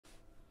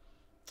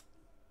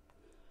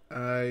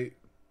I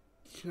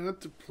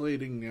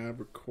contemplating now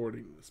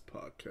recording this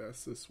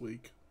podcast this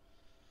week.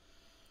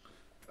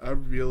 I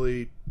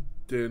really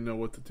didn't know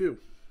what to do.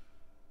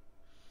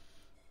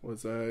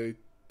 Was I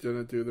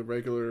gonna do the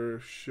regular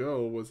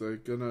show? Was I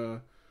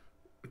gonna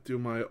do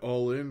my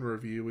all-in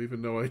review,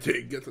 even though I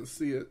didn't get to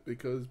see it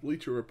because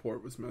Bleacher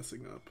Report was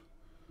messing up?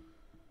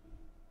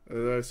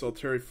 And then I saw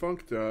Terry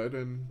Funk died,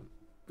 and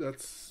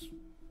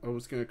I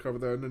was gonna cover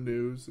that in the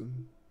news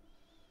and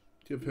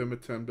give him a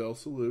 10-bell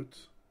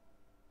salute.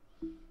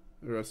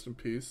 Rest in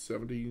peace,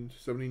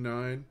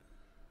 79.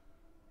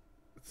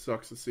 It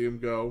sucks to see him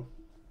go,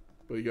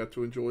 but he got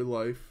to enjoy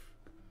life.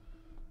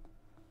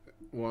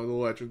 One of the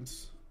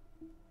legends,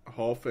 a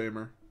Hall of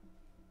Famer.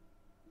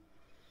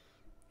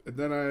 And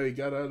then I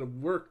got out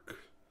of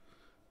work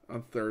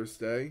on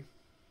Thursday,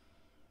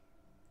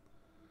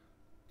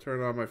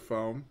 turned on my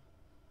phone,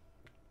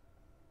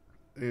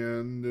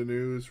 and the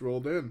news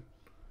rolled in.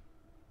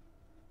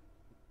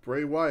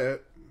 Bray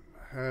Wyatt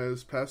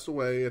has passed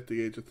away at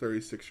the age of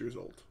 36 years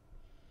old.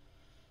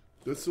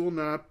 This will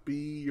not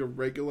be your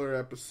regular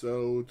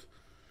episode.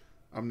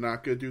 I'm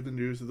not going to do the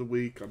news of the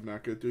week. I'm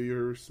not going to do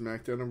your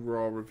SmackDown and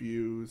Raw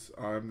reviews.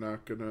 I'm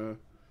not going to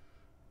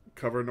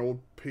cover an old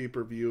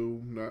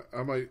pay-per-view.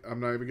 I'm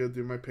not even going to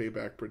do my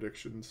payback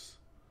predictions.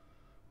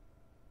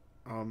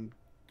 I'm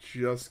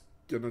just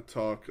going to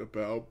talk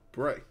about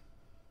Bray.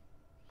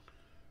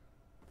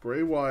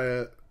 Bray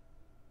Wyatt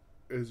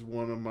is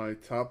one of my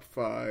top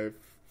 5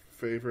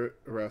 favorite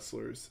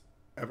wrestlers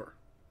ever.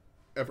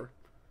 Ever.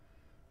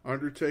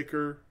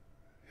 Undertaker,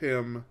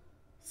 him,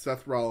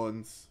 Seth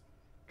Rollins,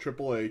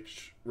 Triple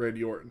H,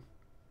 Randy Orton.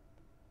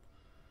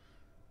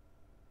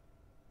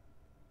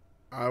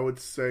 I would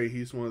say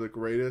he's one of the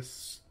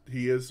greatest.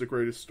 He is the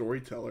greatest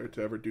storyteller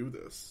to ever do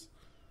this.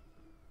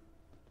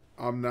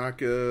 I'm not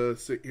going to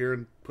sit here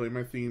and play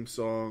my theme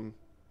song.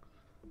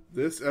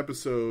 This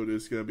episode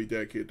is going to be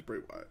dedicated to Bray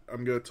Wyatt.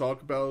 I'm going to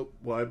talk about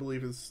what I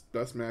believe his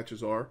best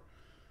matches are,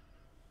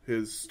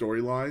 his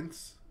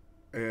storylines,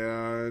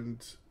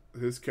 and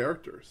his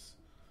characters.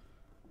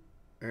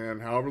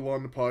 And however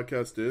long the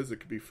podcast is, it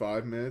could be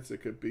 5 minutes, it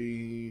could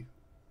be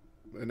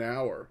an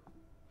hour.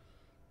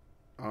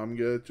 I'm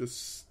going to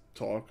just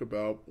talk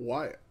about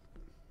Wyatt.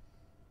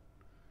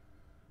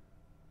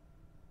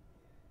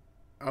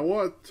 I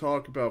want to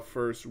talk about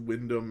first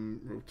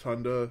Wyndham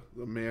Rotunda,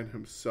 the man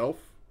himself.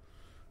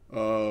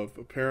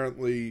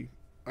 Apparently,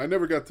 I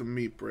never got to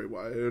meet Bray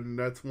Wyatt, and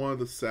that's one of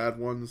the sad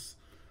ones.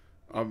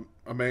 I'm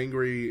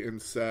angry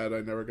and sad I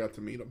never got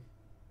to meet him.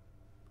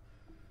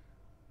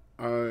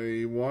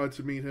 I wanted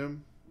to meet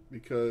him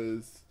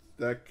because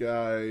that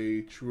guy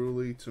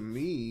truly, to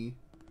me,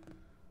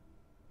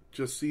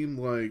 just seemed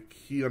like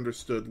he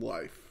understood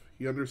life.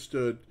 He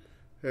understood,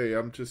 hey,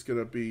 I'm just going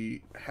to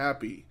be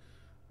happy.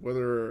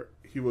 Whether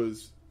he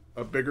was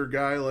a bigger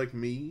guy like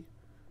me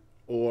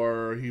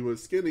or he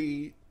was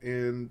skinny,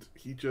 and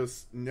he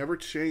just never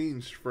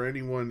changed for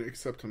anyone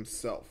except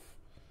himself.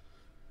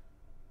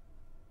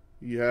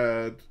 He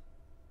had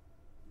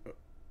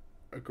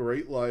a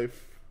great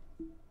life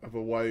of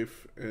a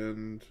wife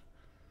and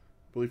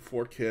I believe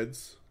 4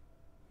 kids.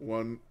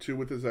 2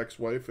 with his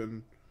ex-wife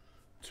and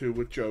 2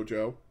 with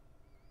JoJo.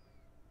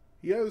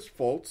 He has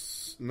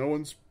faults. No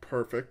one's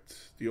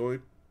perfect. In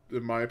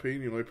my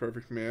opinion, the only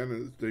perfect man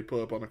is they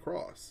put up on a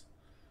cross.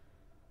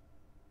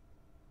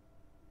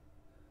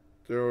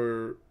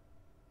 This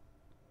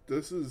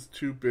is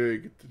too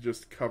big to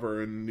just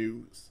cover in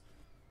news.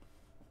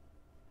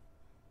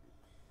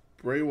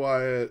 Bray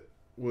Wyatt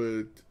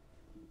would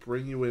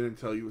bring you in and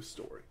tell you a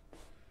story.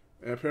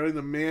 And apparently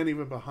the man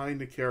even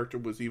behind the character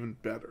was even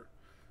better.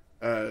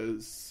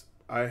 As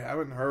I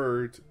haven't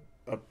heard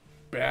a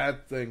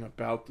bad thing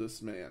about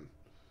this man.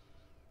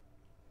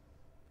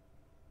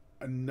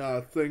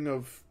 Nothing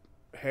of,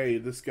 hey,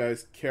 this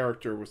guy's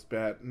character was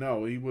bad.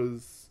 No, he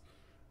was...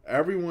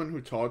 Everyone who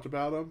talked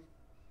about him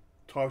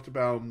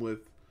with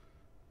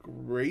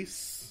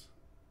grace,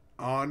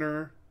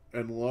 honor,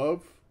 and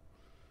love.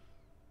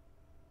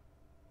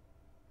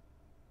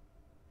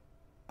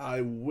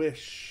 I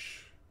wish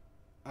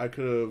I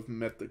could have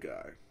met the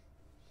guy.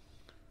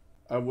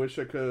 I wish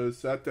I could have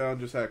sat down and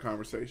just had a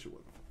conversation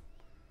with him.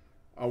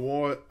 I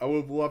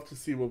would love to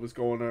see what was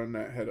going on in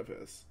that head of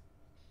his.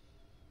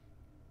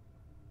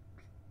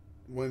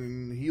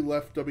 When he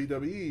left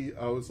WWE,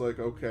 I was like,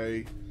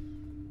 okay,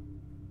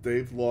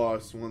 they've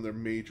lost one of their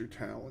major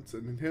talents.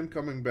 And him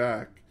coming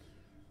back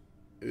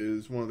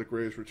is one of the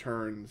greatest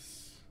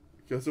returns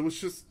because it was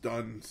just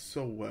done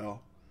so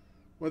well.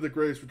 One of the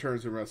greatest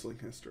returns in wrestling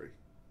history.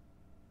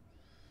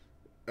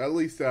 At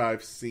least that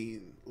I've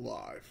seen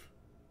live.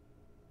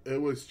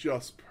 It was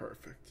just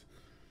perfect.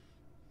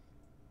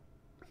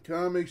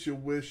 Kind of makes you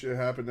wish it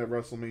happened at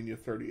WrestleMania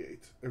 38.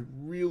 It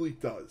really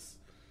does.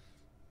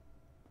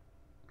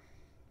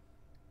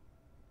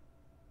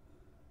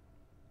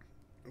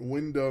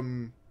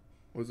 Wyndham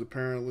was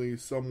apparently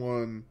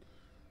someone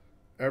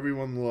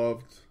everyone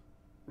loved,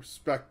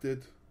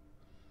 respected,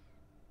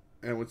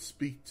 and would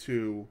speak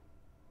to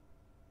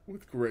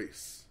with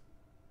grace.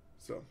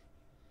 So,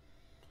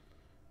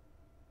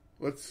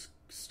 let's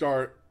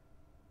start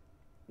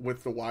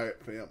with the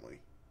Wyatt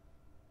family.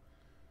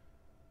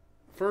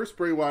 First,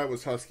 Bray Wyatt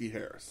was Husky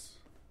Harris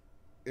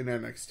in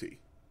NXT.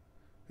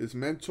 His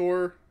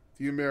mentor,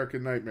 the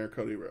American Nightmare,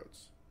 Cody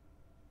Rhodes.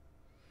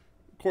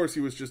 Of course,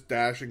 he was just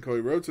dashing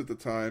Cody Rhodes at the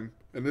time,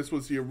 and this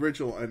was the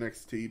original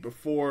NXT.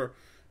 Before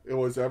it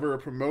was ever a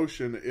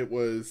promotion, it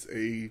was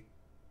a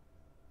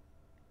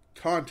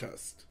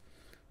contest.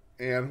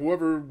 And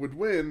whoever would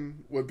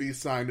win would be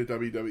signed to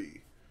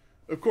WWE.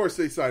 Of course,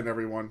 they signed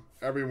everyone.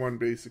 Everyone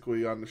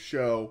basically on the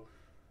show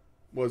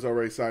was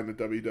already signed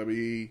to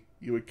WWE.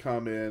 You would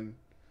come in.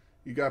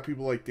 You got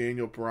people like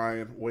Daniel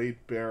Bryan, Wade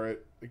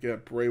Barrett,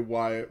 again, Bray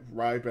Wyatt,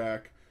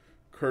 Ryback,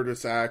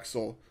 Curtis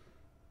Axel,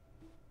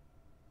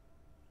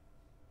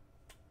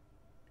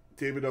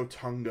 David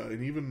Otunga,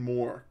 and even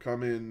more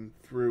come in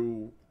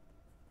through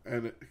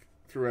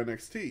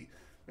NXT.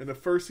 And the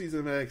first season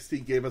of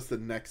NXT gave us the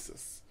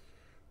Nexus,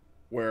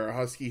 where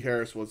Husky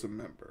Harris was a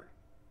member.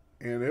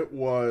 And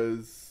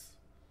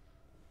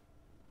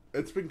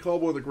it's been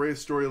called one of the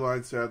greatest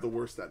storylines to have the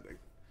worst ending.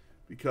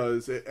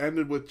 Because it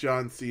ended with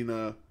John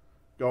Cena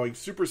going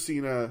Super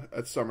Cena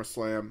at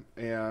SummerSlam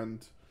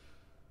and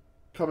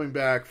coming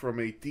back from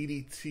a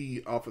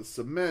DDT off of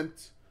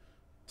cement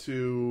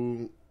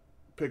to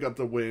pick up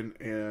the win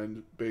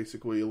and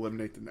basically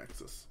eliminate the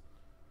Nexus.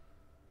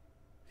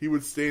 He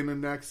would stay in the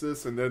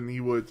Nexus and then he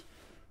would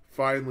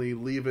finally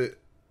leave it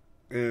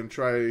and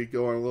try to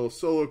go on a little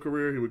solo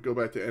career. He would go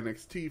back to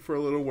NXT for a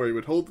little, where he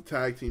would hold the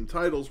tag team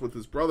titles with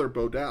his brother,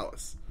 Bo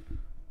Dallas.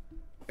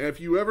 And if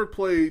you ever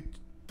played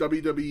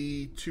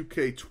WWE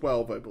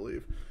 2K12, I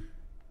believe,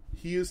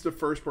 he is the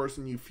first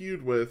person you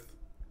feud with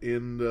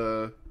in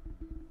the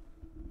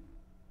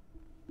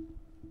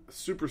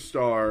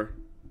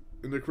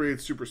created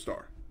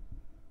Superstar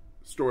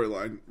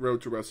storyline,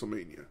 Road to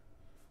WrestleMania.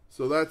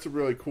 So that's a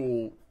really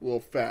cool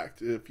little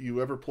fact. If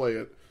you ever play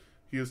it,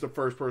 he is the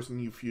first person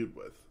you feud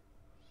with.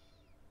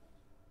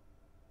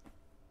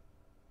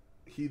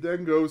 He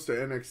then goes to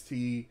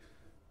NXT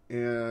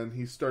and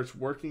he starts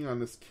working on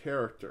this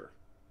character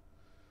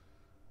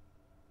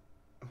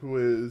who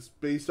is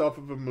based off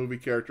of a movie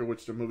character,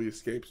 which the movie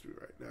escapes me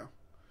right now.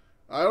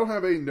 I don't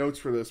have any notes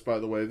for this, by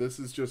the way. This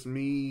is just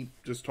me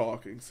just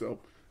talking, so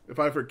if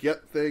I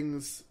forget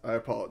things, I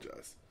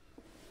apologize.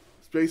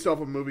 It's based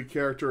off a movie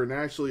character, and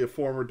actually a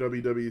former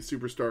WWE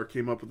superstar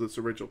came up with this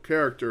original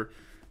character,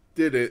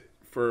 did it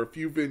for a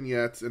few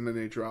vignettes, and then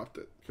they dropped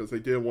it, because they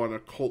didn't want a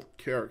cult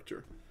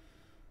character.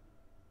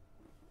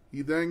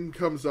 He then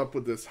comes up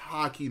with this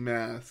hockey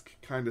mask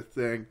kind of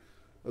thing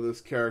of this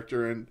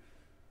character, and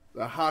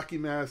the hockey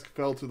mask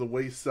fell to the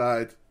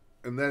wayside,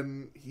 and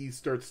then he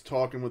starts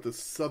talking with a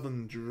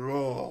southern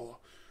drawl,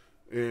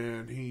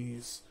 and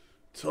he's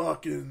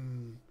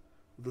talking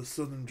with a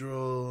southern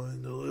drawl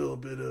and a little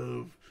bit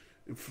of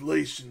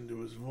inflation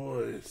to his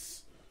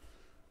voice.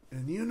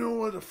 And you know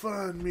where to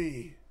find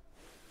me.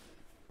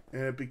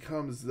 And it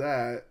becomes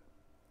that,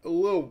 a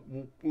little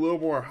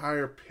more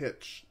higher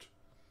pitched,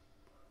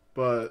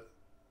 but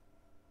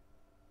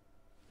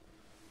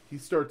he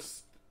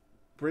starts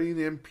bringing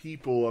in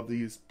people of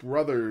these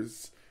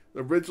brothers,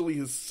 originally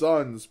his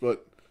sons,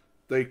 but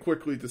they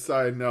quickly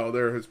decide, no,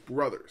 they're his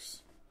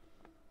brothers.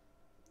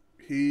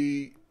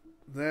 He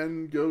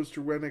then goes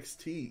to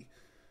NXT.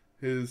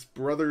 His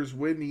brothers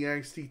win the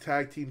NXT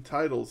tag team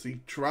titles. He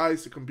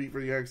tries to compete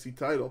for the NXT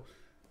title.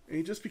 And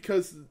he just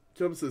becomes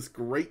this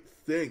great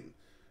thing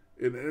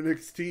in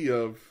NXT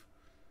of,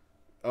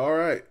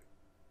 alright,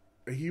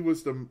 he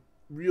was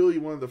really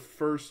one of the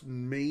first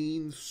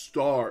main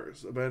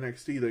stars of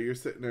NXT that you're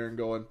sitting there and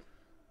going,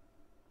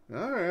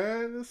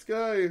 alright, this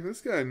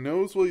guy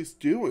knows what he's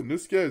doing.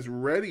 This guy's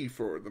ready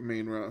for the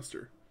main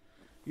roster.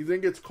 He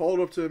then gets called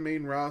up to the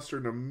main roster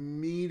and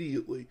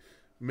immediately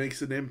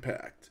makes an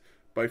impact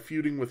by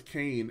feuding with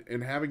Kane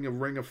and having a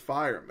Ring of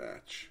Fire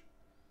match.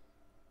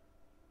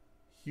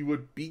 He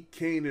would beat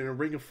Kane in a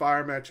Ring of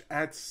Fire match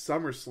at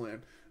SummerSlam.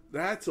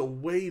 That's a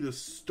way to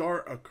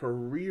start a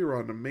career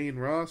on the main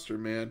roster,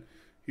 man.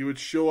 He would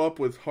show up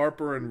with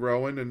Harper and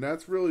Rowan, and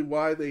that's really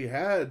why they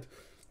had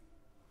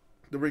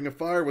the Ring of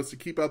Fire, was to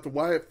keep out the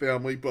Wyatt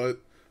family, but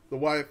the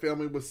Wyatt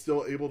family was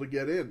still able to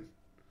get in.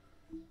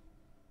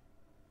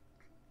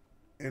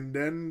 And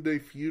then they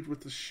feud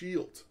with the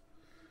Shield,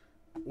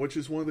 which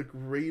is one of the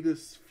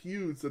greatest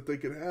feuds that they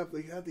could have.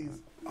 They had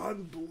these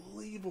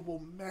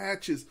unbelievable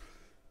matches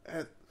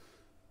at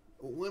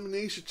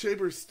Elimination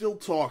Chamber, still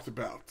talked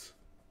about.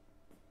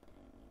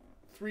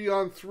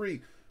 3-on-3,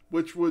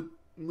 which would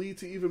lead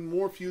to even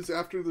more feuds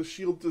after the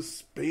Shield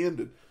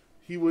disbanded.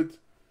 He would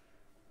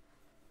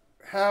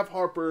have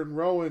Harper and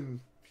Rowan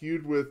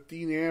feud with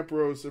Dean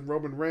Ambrose and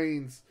Roman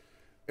Reigns,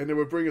 and it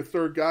would bring a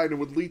third guy, and it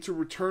would lead to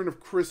return of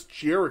Chris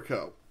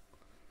Jericho.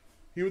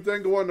 He would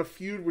then go on to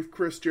feud with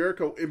Chris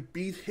Jericho and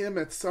beat him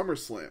at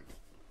SummerSlam.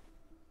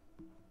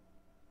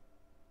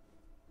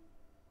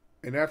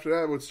 And after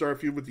that, it would start a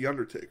feud with The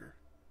Undertaker.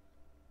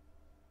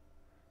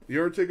 The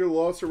Undertaker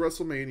lost at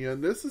WrestleMania,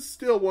 and this is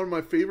still one of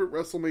my favorite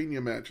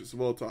WrestleMania matches of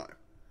all time.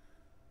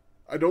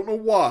 I don't know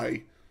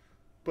why,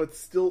 but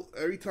still,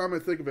 every time I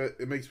think of it,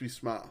 it makes me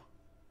smile.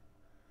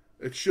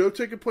 It show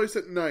taking place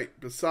at night.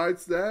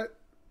 Besides that,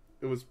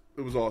 it was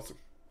awesome.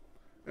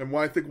 And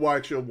why I think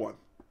Wyatt should have won.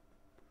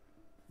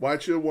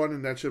 Wyatt should have won,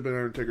 and that should have been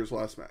Undertaker's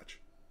last match.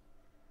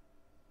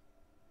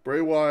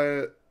 Bray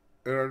Wyatt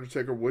and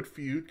Undertaker would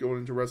feud going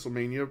into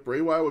WrestleMania.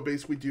 Bray Wyatt would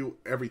basically do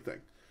everything.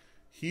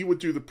 He would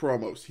do the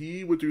promos.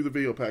 He would do the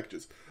video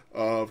packages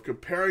of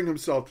comparing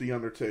himself to The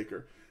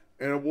Undertaker.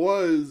 And it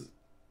was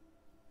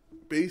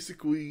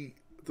basically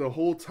the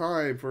whole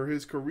time for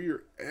his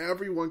career,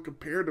 everyone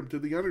compared him to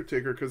The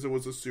Undertaker because it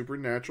was a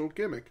supernatural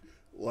gimmick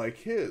like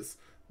his.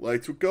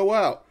 Lights would go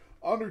out.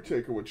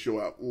 Undertaker would show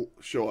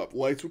up.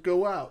 Lights would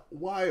go out.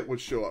 Wyatt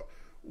would show up.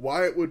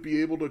 Wyatt would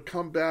be able to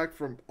come back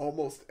from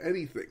almost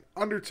anything.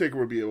 Undertaker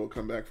would be able to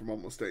come back from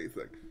almost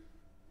anything.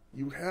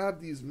 You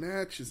have these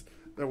matches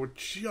that were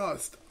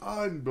just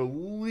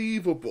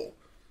unbelievable.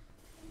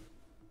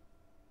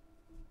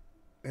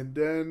 And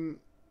then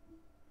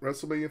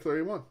WrestleMania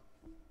 31.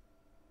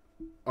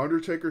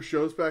 Undertaker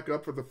shows back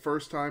up for the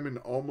first time in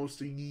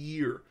almost a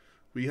year.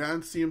 We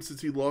hadn't seen him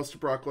since he lost to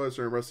Brock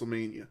Lesnar at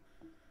WrestleMania.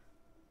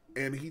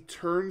 And he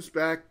turns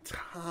back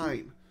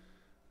time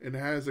and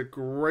has a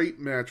great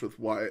match with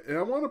Wyatt. And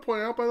I want to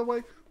point out, by the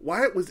way,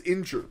 Wyatt was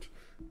injured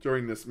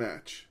during this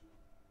match.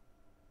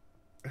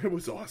 It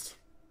was awesome.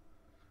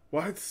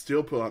 Wyatt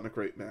still put on a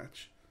great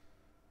match.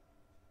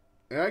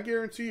 And I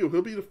guarantee you,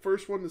 he'll be the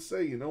first one to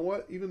say, you know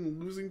what? Even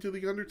losing to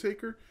The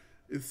Undertaker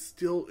is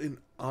still an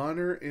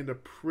honor and a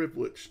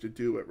privilege to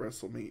do at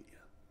WrestleMania.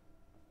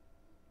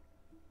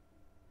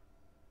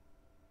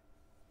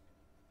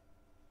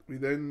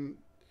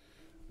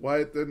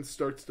 Wyatt then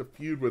starts to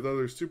feud with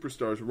other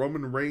superstars.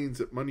 Roman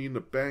Reigns at Money in the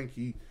Bank.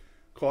 He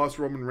cost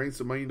Roman Reigns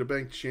the Money in the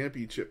Bank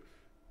championship.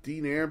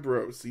 Dean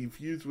Ambrose. He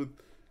feuds with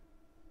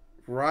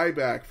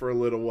Ryback for a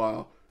little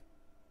while.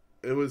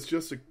 It was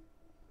just a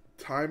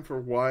time for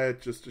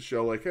Wyatt just to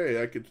show, like,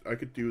 hey, I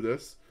could do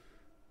this.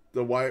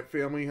 The Wyatt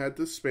family had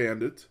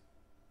disbanded.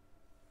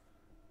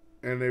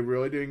 And they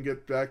really didn't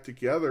get back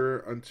together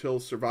until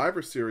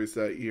Survivor Series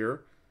that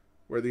year,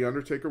 where The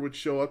Undertaker would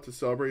show up to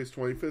celebrate his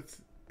 25th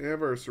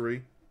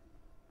anniversary.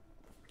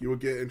 You would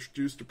get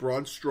introduced to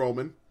Braun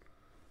Strowman.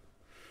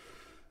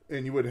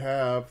 And you would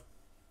have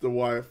the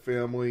Wyatt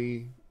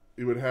family.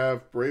 You would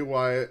have Bray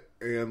Wyatt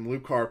and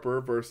Luke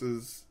Harper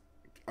versus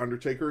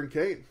Undertaker and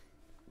Kane.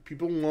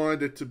 People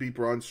wanted it to be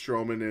Braun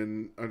Strowman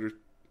and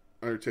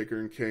Undertaker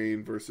and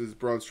Kane versus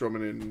Braun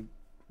Strowman and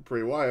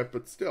Bray Wyatt,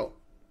 but still.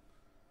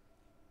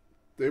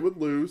 They would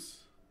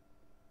lose.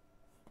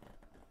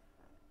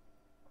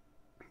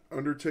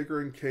 Undertaker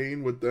and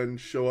Kane would then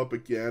show up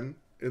again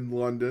in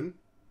London.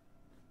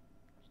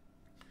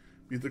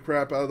 Beat the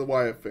crap out of the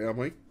Wyatt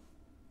family.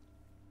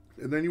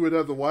 And then you would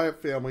have the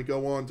Wyatt family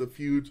go on to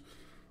feud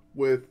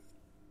with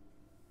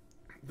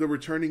the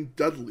returning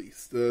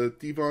Dudleys. The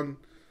Devon...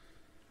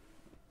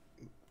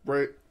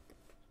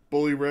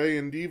 Bully Ray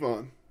and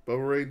Devon.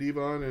 Bubba Ray and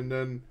Devon. And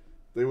then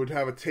they would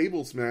have a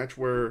tables match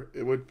where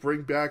it would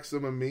bring back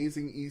some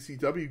amazing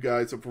ECW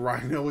guys of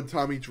Rhino and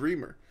Tommy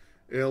Dreamer.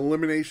 An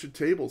elimination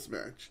tables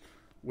match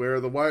where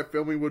the Wyatt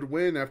family would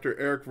win after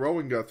Eric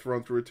Rowan got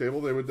thrown through a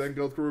table. They would then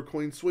go through a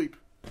clean sweep.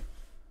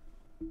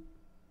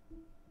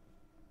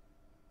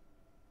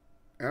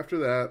 After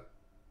that,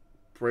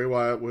 Bray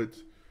Wyatt would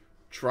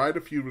try to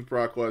feud with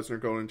Brock Lesnar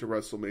going into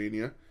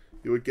WrestleMania.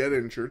 He would get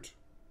injured.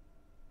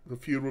 The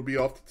feud would be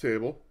off the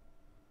table.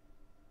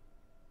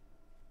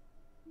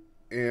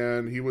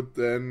 And he would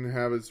then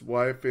have his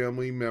Wyatt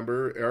family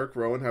member, Eric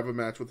Rowan, have a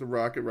match with The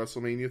Rock at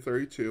WrestleMania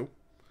 32.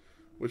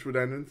 Which would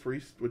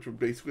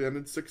basically end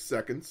in 6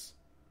 seconds.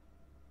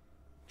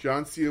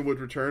 John Cena would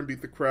return,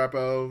 beat the crap out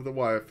of the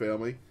Wyatt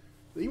family.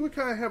 Then you would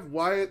kind of have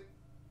Wyatt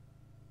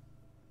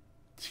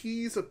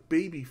tease a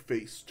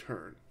babyface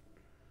turn,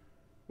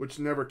 which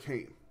never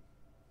came.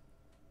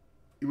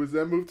 He was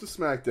then moved to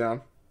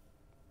SmackDown.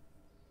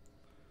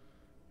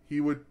 He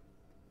would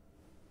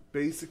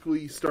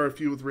basically start a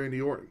feud with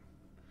Randy Orton.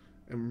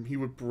 And he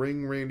would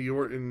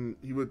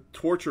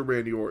torture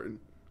Randy Orton.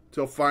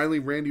 Till finally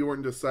Randy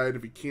Orton decided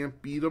if he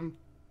can't beat him,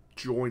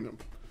 join him.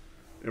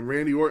 And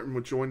Randy Orton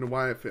would join the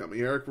Wyatt family.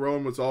 Eric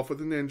Rowan was off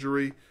with an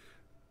injury.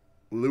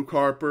 Luke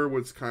Harper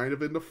was kind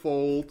of in the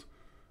fold.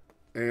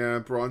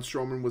 And Braun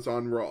Strowman was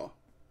on Raw.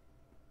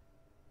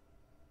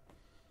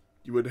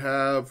 You would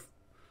have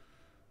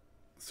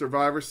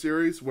Survivor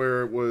Series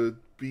where it would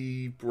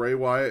be Bray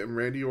Wyatt and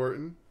Randy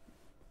Orton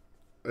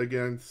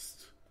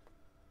against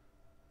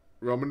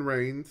Roman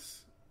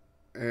Reigns.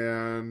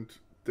 And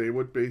they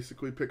would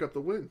basically pick up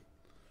the win.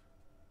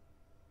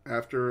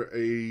 After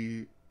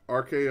a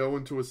RKO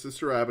into his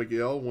sister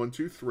Abigail, 1,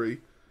 2, 3.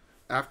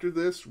 After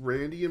this,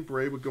 Randy and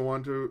Bray would go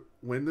on to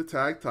win the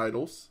tag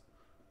titles,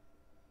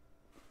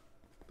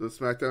 the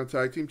SmackDown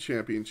Tag Team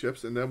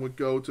Championships, and then would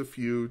go to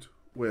feud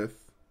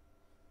with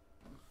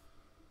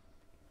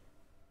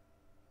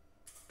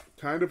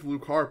kind of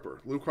Luke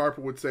Harper. Luke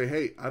Harper would say,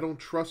 hey, I don't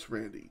trust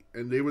Randy.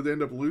 And they would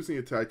end up losing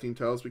the tag team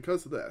titles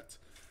because of that.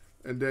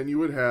 And then you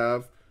would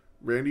have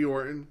Randy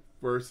Orton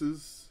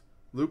versus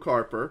Luke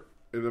Harper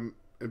in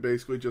and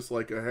basically just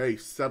like a, hey,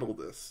 settle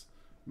this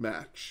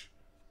match.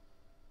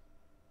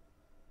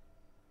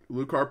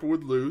 Luke Harper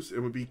would lose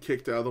and would be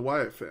kicked out of the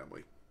Wyatt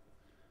family.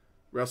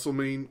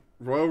 WrestleMania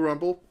Royal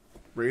Rumble,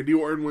 Randy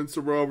Orton wins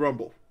the Royal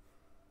Rumble.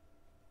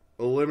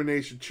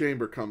 Elimination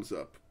Chamber comes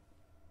up.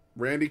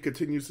 Randy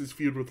continues his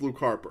feud with Luke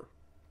Harper.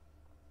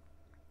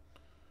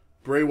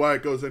 Bray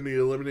Wyatt goes into the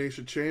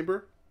Elimination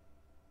Chamber,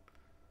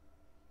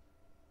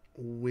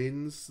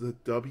 wins the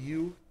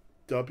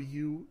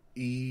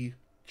WWE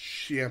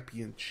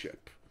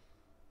Championship.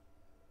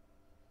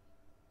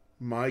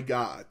 My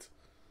God.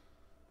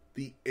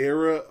 The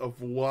era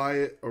of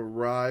Wyatt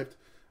arrived.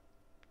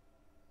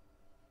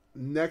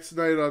 Next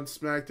night on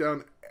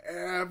SmackDown,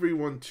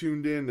 everyone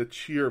tuned in to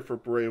cheer for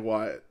Bray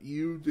Wyatt.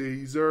 You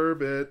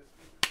deserve it.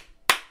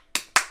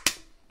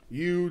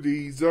 You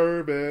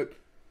deserve it.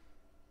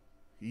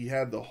 He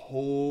had the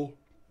whole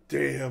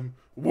damn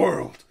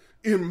world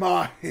in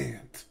my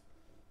hand.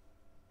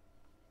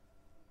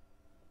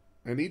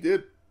 And he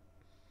did.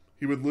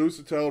 He would lose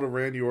the title to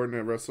Randy Orton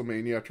at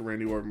WrestleMania after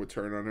Randy Orton would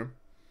turn on him.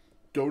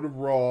 Go to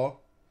Raw.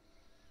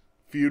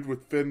 Feud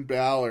with Finn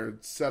Balor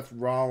and Seth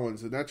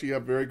Rollins. And actually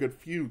have very good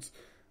feuds.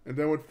 And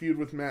then would feud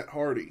with Matt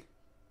Hardy,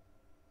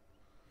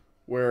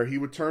 where he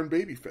would turn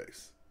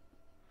babyface.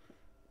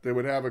 They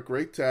would have a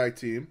great tag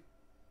team.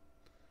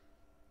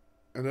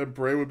 And then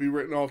Bray would be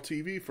written off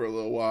TV for a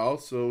little while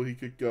so he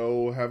could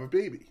go have a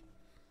baby.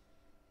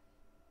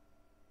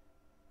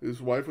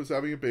 His wife was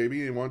having a baby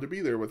and he wanted to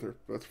be there with her.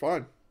 That's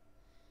fine.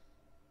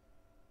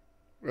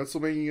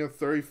 WrestleMania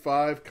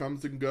 35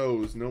 comes and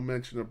goes. No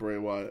mention of Bray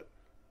Wyatt.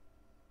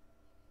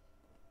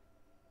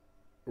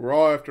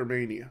 Raw after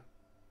Mania.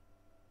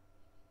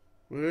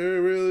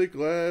 We're really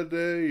glad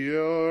that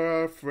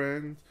you're our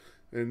friend.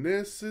 And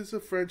this is a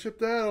friendship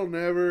that'll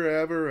never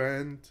ever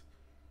end.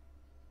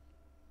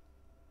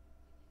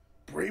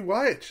 Bray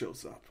Wyatt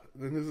shows up.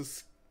 Then there's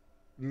this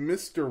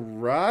Mr.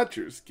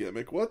 Rogers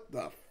gimmick. What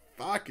the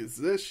fuck is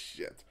this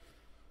shit?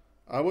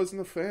 I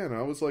wasn't a fan.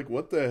 I was like,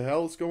 what the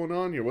hell is going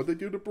on here? What'd they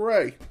do to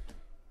Bray?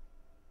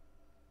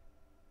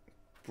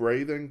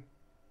 Bray then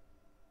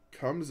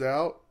comes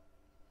out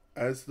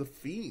as the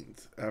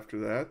Fiend after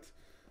that.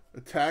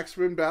 Attacks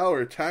Finn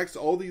Balor. Attacks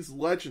all these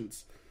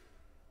legends.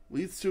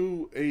 Leads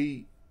to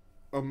a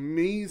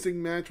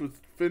amazing match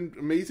with Finn.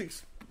 Amazing.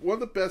 One of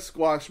the best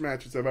squash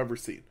matches I've ever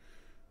seen.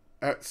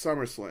 At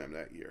SummerSlam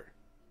that year.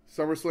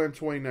 SummerSlam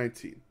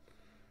 2019.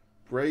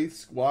 Bray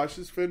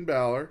squashes Finn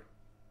Balor.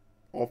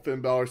 While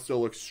Finn Balor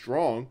still looks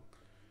strong.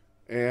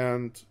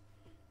 And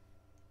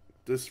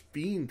this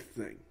Fiend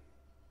thing.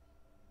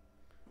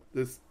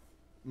 This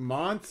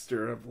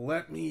monster of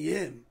let me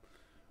in.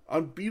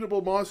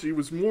 Unbeatable monster. He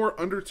was more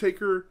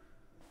Undertaker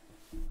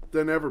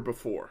than ever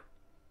before.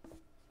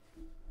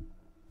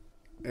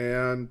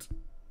 And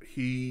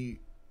he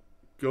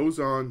goes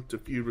on to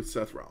feud with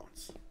Seth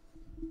Rollins.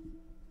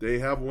 They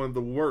have one of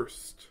the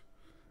worst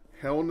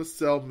Hell in a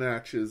Cell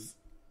matches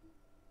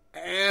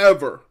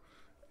ever.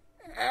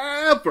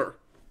 Ever.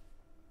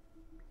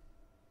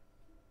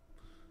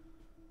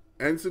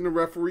 Ends in a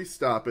referee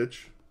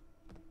stoppage.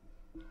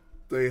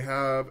 They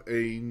have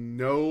a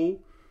no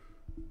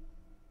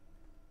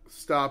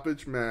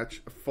stoppage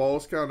match, a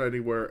Falls Count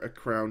Anywhere at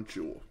Crown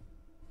Jewel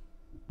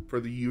for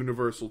the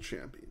Universal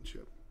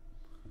Championship.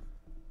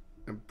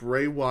 And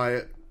Bray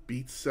Wyatt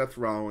beats Seth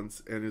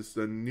Rollins and is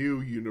the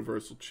new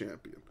Universal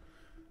Champion.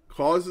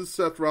 Causes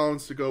Seth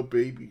Rollins to go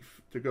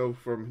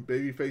from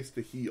babyface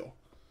to heel.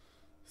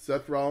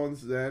 Seth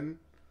Rollins then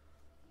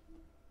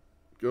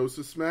goes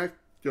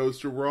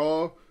to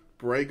Raw.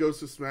 Bray goes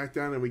to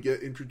SmackDown, and we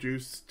get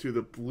introduced to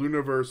the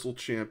Universal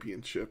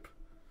Championship.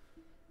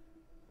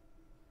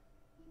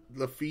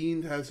 The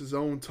Fiend has his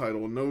own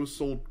title, no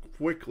sold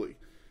quickly.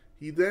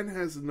 He then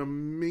has an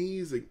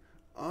amazing,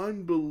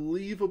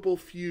 unbelievable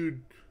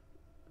feud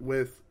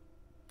with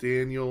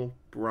Daniel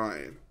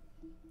Bryan.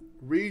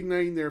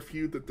 Reigniting their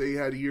feud that they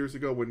had years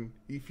ago when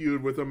he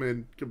feuded with him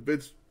and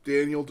convinced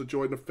Daniel to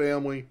join the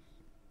family.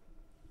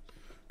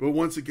 But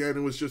once again,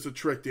 it was just a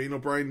trick. Daniel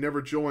Bryan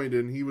never joined,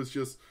 and he was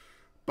just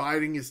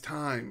biding his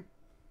time.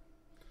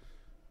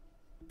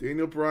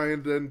 Daniel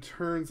Bryan then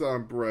turns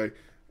on Bray,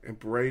 and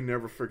Bray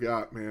never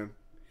forgot, man.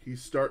 He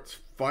starts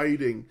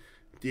fighting.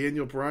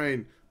 Daniel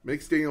Bryan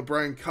makes Daniel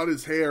Bryan cut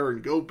his hair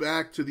and go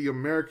back to the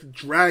American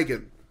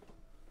Dragon.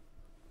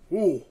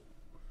 Ooh,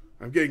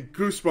 I'm getting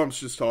goosebumps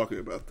just talking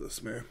about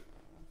this, man.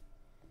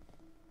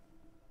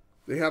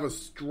 They have a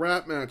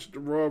strap match at the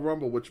Royal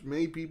Rumble, which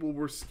many people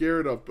were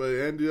scared of, but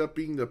it ended up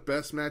being the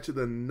best match of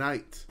the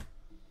night.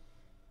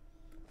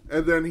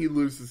 And then he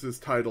loses his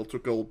title to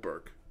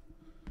Goldberg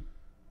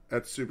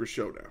at Super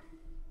Showdown.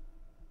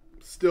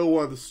 Still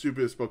one of the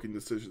stupidest booking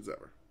decisions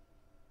ever.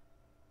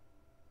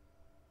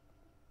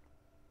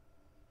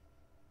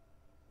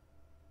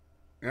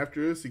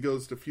 After this, he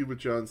goes to feud with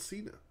John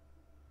Cena.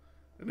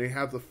 And they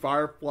have the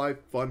Firefly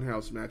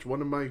Funhouse match.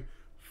 One of my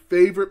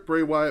favorite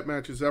Bray Wyatt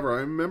matches ever.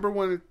 I remember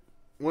when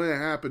it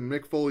happened,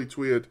 Mick Foley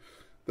tweeted,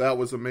 that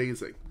was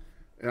amazing.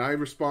 And I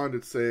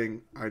responded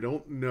saying, I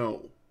don't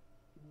know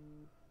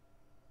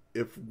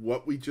if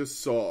what we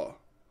just saw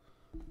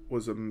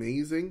was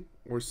amazing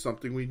or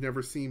something we'd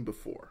never seen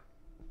before.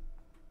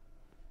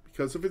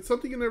 Because if it's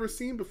something you've never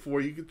seen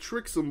before, you can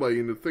trick somebody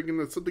into thinking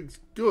that something's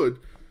good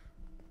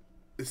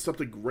is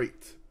something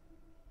great.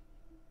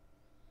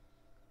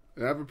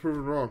 And I haven't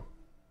proven wrong.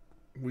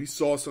 We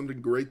saw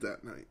something great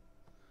that night.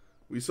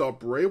 We saw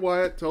Bray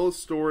Wyatt tell a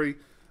story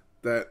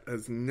that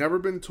has never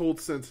been told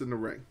since in the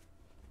ring.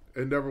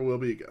 And never will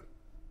be again.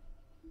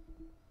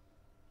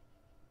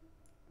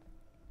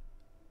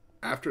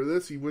 After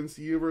this, he wins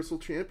the Universal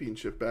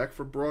Championship back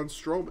for Braun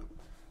Strowman.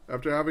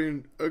 After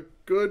having a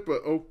good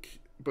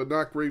but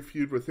not great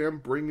feud with him,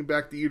 bringing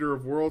back the Eater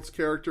of Worlds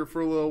character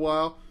for a little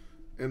while,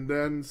 and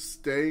then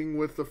staying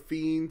with The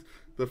Fiend.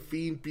 The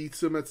Fiend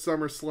beats him at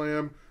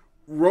SummerSlam.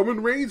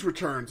 Roman Reigns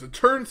returns and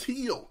turns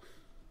heel.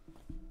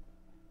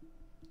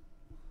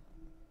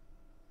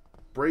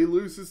 Bray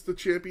loses the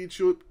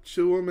championship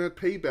to him at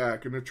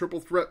Payback in a triple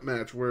threat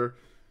match where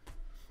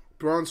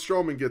Braun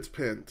Strowman gets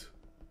pinned.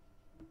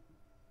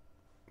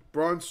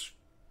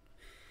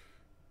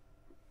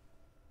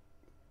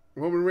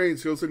 Roman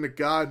Reigns goes into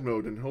God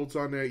mode and holds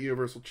on to that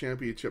Universal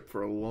Championship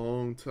for a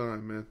long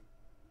time, man.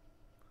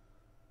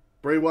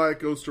 Bray Wyatt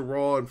goes to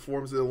Raw and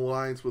forms an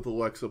alliance with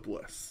Alexa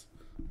Bliss.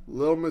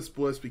 Little Miss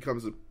Bliss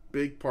becomes a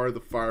big part of the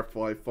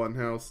Firefly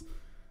Funhouse,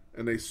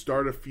 and they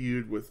start a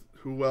feud with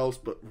who else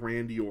but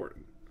Randy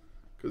Orton,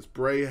 because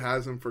Bray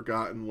hasn't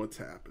forgotten what's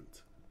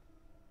happened.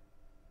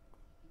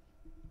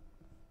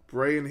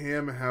 Bray and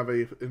him have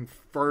a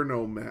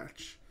Inferno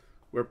match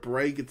where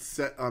Bray gets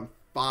set on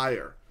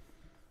fire.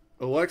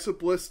 Alexa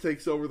Bliss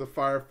takes over the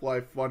Firefly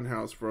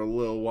Funhouse for a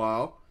little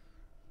while,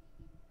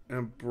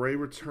 and Bray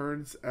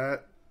returns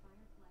at...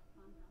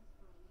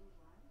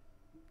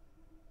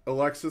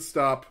 Alexa,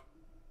 stop.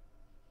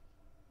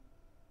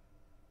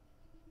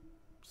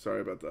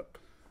 Sorry about that.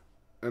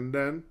 And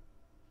then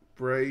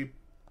Bray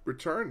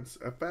returns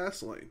at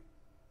Fastlane.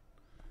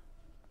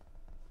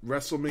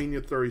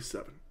 WrestleMania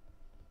 37.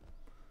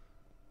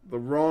 The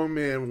wrong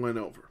man went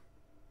over.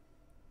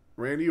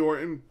 Randy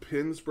Orton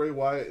pins Bray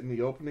Wyatt in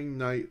the opening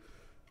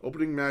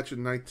match of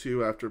night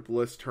 2 after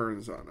Bliss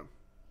turns on him.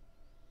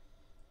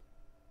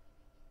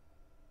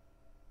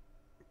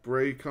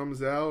 Bray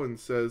comes out and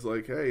says,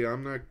 like, hey,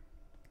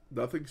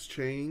 nothing's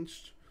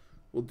changed.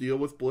 We'll deal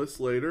with Bliss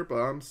later, but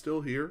I'm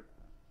still here.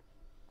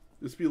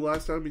 This will be the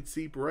last time we'd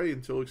see Bray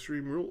until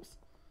Extreme Rules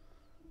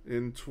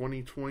in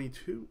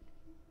 2022.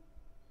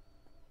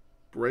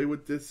 Bray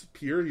would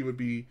disappear. He would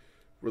be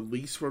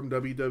released from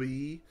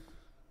WWE.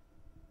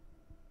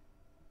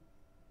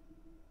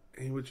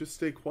 And he would just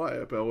stay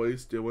quiet about what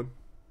he's doing.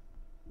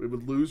 We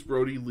would lose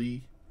Brody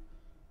Lee.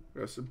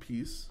 Rest in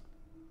peace.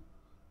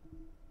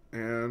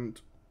 And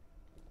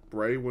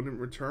Bray wouldn't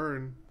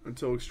return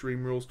until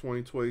Extreme Rules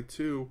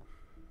 2022,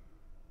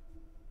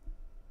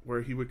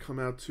 where he would come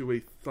out to a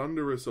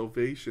thunderous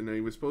ovation, and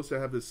he was supposed to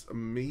have this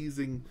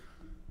amazing,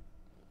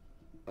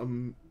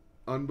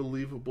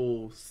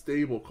 unbelievable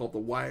stable called the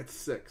Wyatt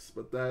Six,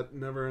 but that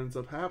never ends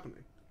up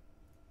happening.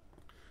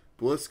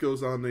 Bliss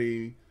goes on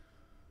the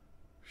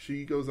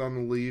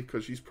leave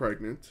because she's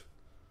pregnant.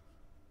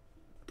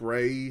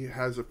 Bray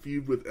has a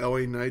feud with LA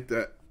Knight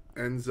that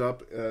ends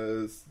up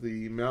as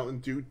the Mountain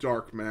Dew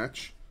Dark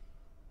match.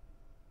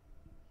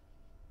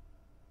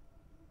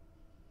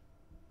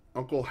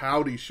 Uncle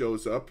Howdy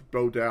shows up,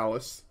 Bo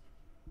Dallas.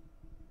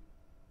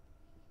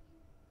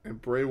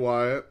 And Bray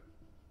Wyatt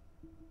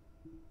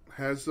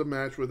has the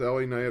match with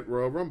LA Knight at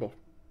Royal Rumble.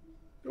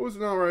 It was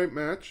an alright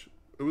match.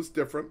 It was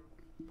different.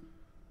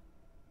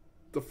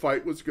 The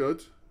fight was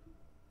good.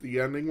 The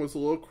ending was a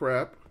little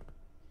crap.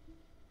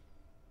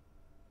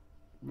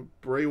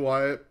 Bray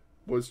Wyatt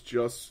was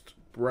just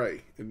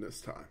Bray in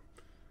this time.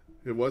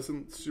 It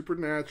wasn't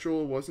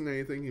supernatural. It wasn't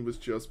anything. He was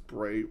just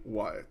Bray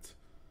Wyatt.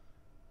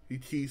 He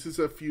teases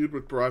a feud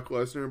with Brock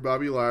Lesnar and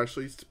Bobby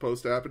Lashley. It's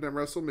supposed to happen at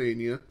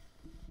WrestleMania.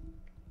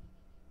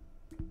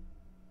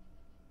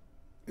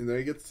 And then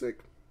he gets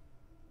sick.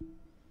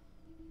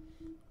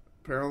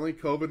 Apparently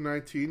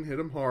COVID-19 hit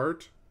him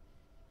hard.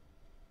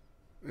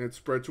 And it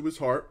spread to his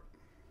heart.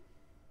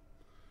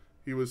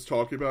 He was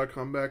talking about a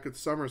comeback at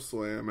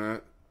SummerSlam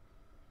right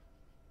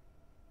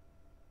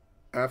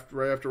after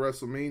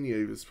WrestleMania.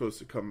 He was supposed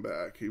to come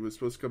back. He was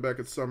supposed to come back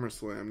at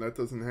SummerSlam. That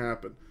doesn't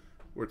happen.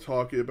 We're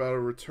talking about a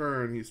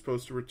return. He's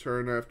supposed to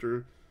return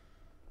after...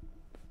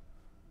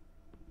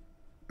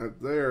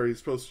 He's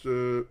supposed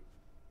to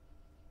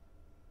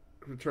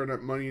return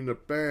at Money in the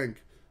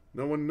Bank.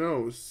 No one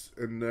knows.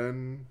 And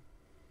then...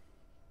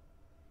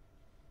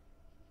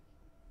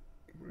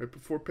 right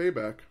before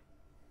Payback,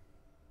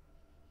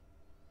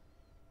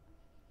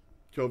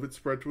 COVID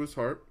spread to his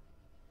heart.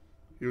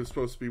 He was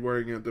supposed to be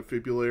wearing a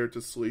defibrillator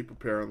to sleep,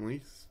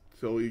 apparently,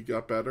 till he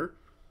got better.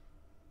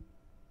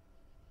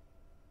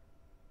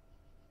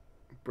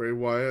 Bray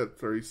Wyatt,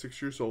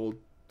 36 years old,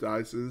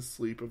 dies in his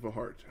sleep of a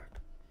heart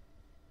attack.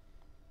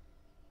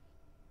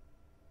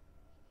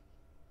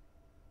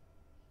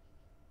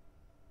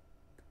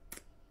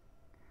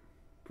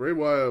 Bray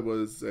Wyatt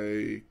was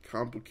a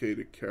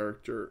complicated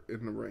character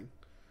in the ring.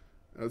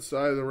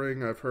 Outside of the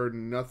ring, I've heard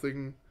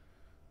nothing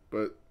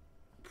but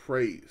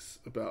praise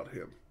about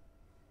him.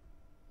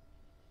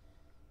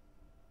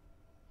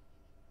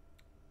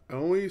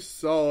 Only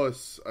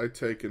solace I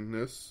take in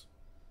this,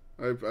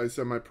 I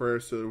send my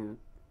prayers to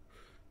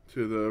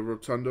the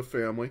Rotunda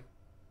family.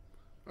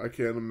 I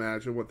can't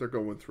imagine what they're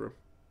going through.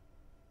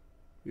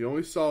 The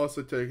only solace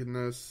I take in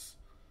this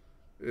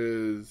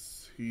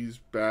is he's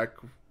back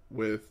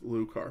with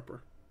Luke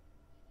Harper.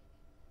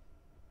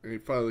 And he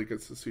finally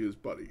gets to see his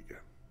buddy again.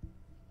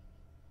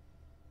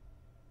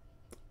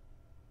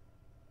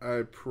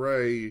 I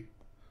pray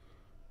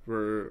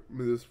for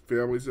his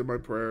family's in my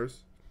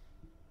prayers.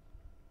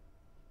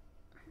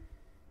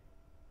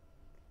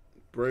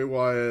 Bray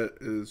Wyatt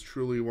is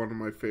truly one of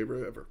my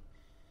favorite ever.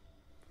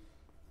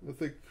 I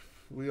think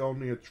we all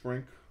need a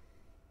drink.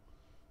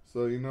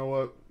 So you know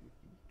what?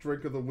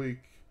 Drink of the week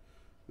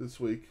this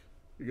week.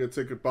 You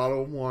gotta take a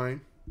bottle of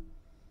wine.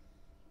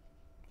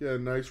 Get a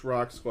nice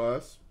rocks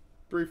glass.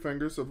 3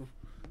 fingers of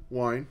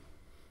wine.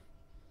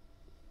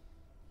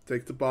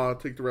 Take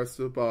the rest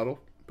of the bottle.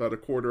 About a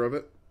quarter of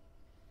it.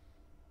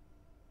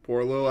 Pour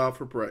a little out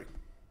for Bray.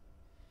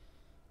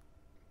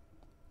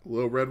 A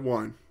little red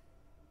wine.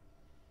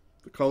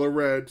 The color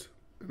red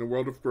in the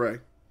world of gray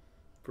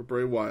for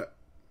Bray Wyatt.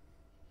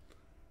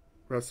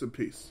 Rest in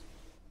peace.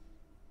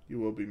 You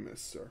will be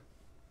missed, sir.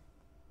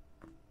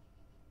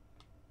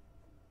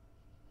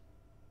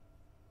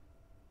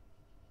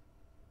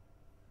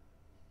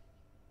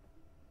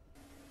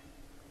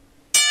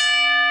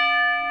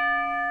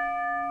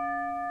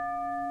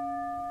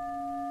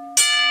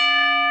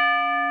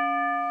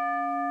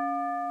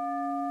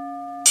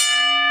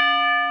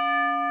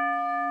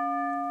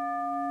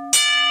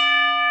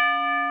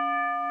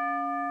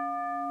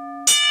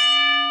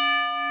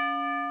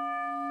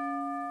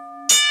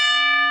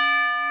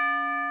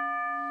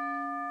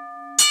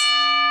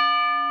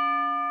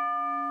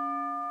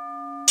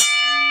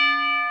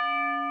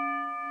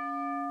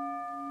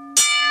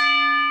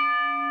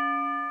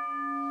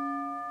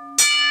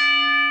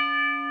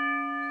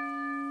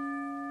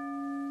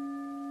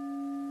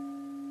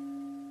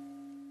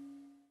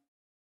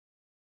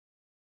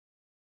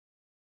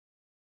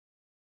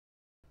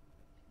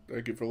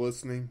 Thank you for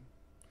listening.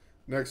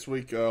 Next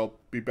week I'll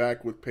be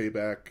back with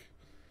Payback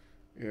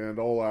and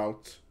All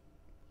Out.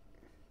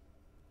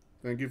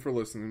 Thank you for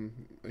listening.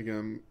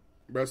 Again,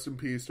 rest in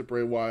peace to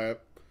Bray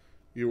Wyatt.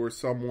 You were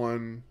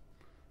someone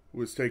who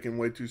was taken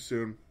way too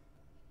soon.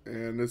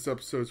 And this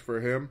episode's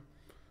for him.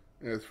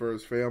 And it's for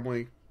his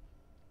family.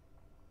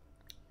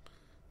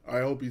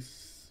 I hope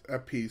he's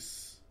at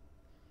peace.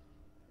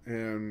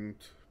 And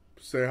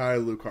say hi to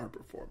Luke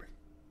Harper for me.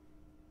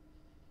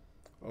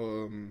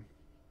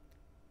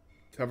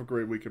 Have a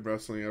great week in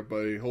wrestling,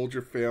 everybody. Hold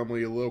your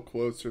family a little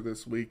closer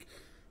this week.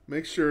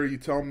 Make sure you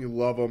tell them you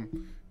love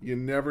them. You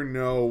never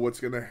know what's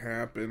going to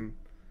happen.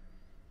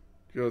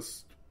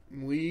 Just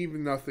leave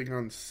nothing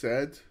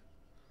unsaid.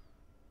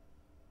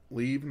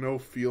 Leave no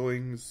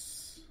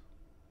feelings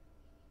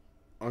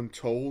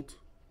untold.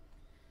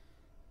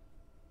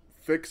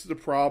 Fix the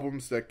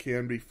problems that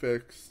can be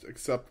fixed.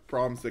 Accept the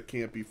problems that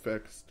can't be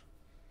fixed.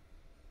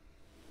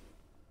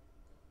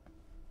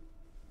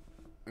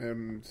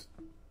 And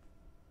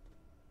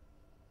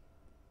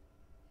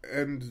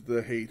end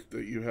the hate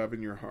that you have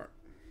in your heart.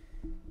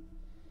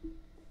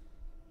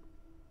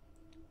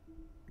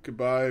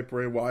 Goodbye,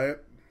 Bray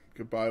Wyatt.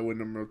 Goodbye,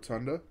 Wyndham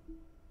Rotunda.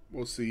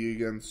 We'll see you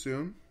again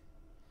soon.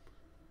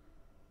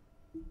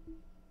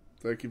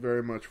 Thank you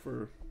very much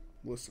for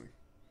listening.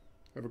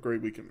 Have a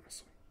great weekend,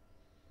 wrestling.